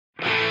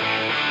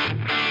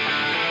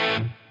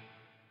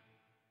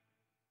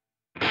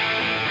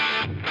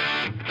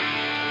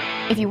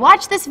If you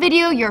watch this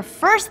video, your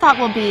first thought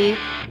will be,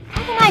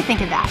 how can I think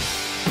of that?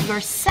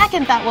 Your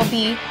second thought will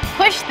be,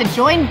 push the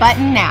join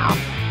button now.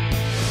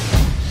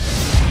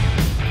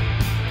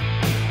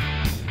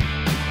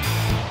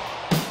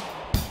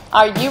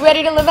 Are you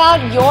ready to live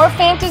out your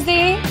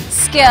FantaZ?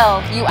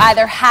 Skill, you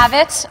either have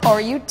it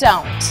or you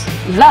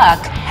don't.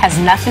 Luck has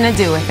nothing to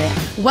do with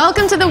it.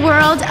 Welcome to the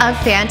world of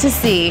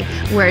FantaZ,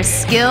 where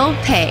skill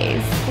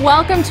pays.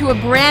 Welcome to a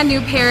brand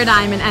new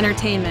paradigm in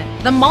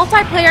entertainment, the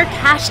multiplayer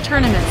cash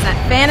tournaments at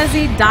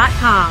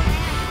FantaZ.com,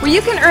 where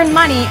you can earn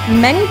money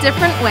many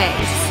different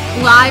ways.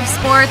 Live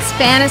sports,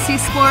 fantasy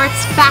sports,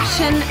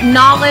 fashion,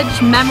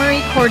 knowledge,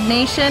 memory,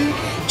 coordination,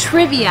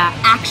 trivia,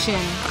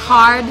 action,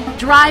 card,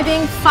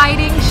 driving,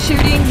 fighting,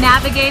 shooting,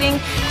 navigating,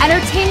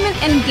 entertainment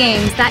and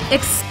games that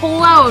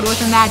explode with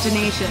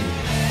imagination.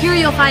 Here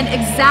you'll find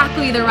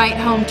exactly the right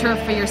home turf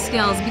for your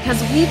skills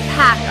because we've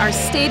packed our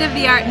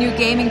state-of-the-art new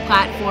gaming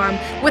platform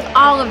with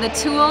all of the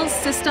tools,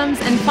 systems,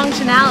 and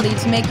functionality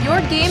to make your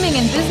gaming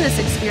and business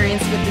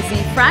experience with the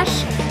Z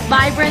fresh,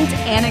 vibrant,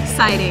 and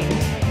exciting.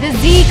 The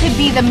Z could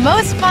be the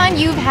most fun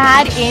you've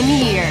had in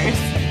years.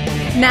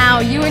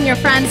 Now you and your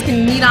friends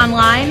can meet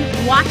online,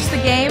 watch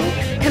the game,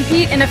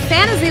 compete in a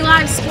FantaZ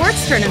Live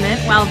sports tournament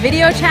while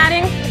video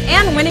chatting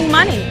and winning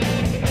money.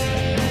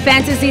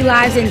 FantaZ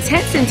Live's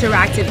intense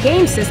interactive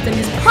game system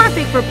is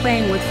perfect for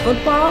playing with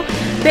football,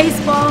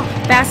 baseball,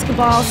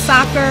 basketball,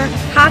 soccer,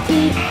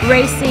 hockey,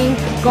 racing,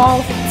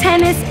 golf,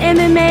 tennis,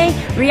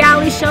 MMA,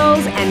 reality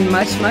shows, and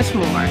much, much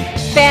more.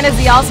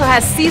 FantaZ also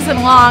has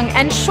season-long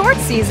and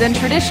short-season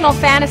traditional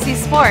fantasy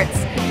sports.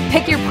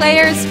 Pick your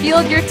players,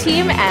 field your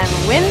team,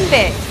 and win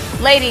big.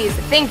 Ladies,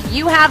 think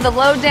you have the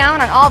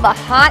lowdown on all the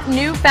hot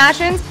new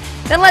fashions?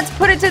 Then let's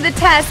put it to the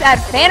test at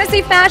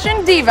FantaZ Fashion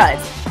Divas.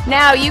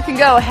 Now you can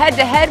go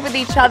head-to-head with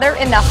each other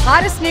in the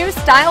hottest new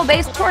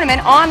style-based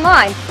tournament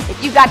online.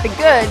 If you got the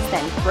goods,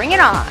 then bring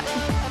it on.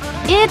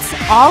 It's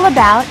all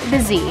about the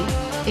Z.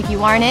 If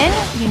you aren't in,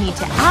 you need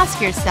to ask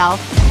yourself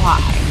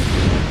why.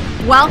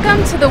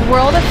 Welcome to the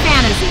world of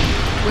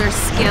FantaZ, where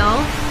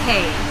skill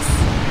pays.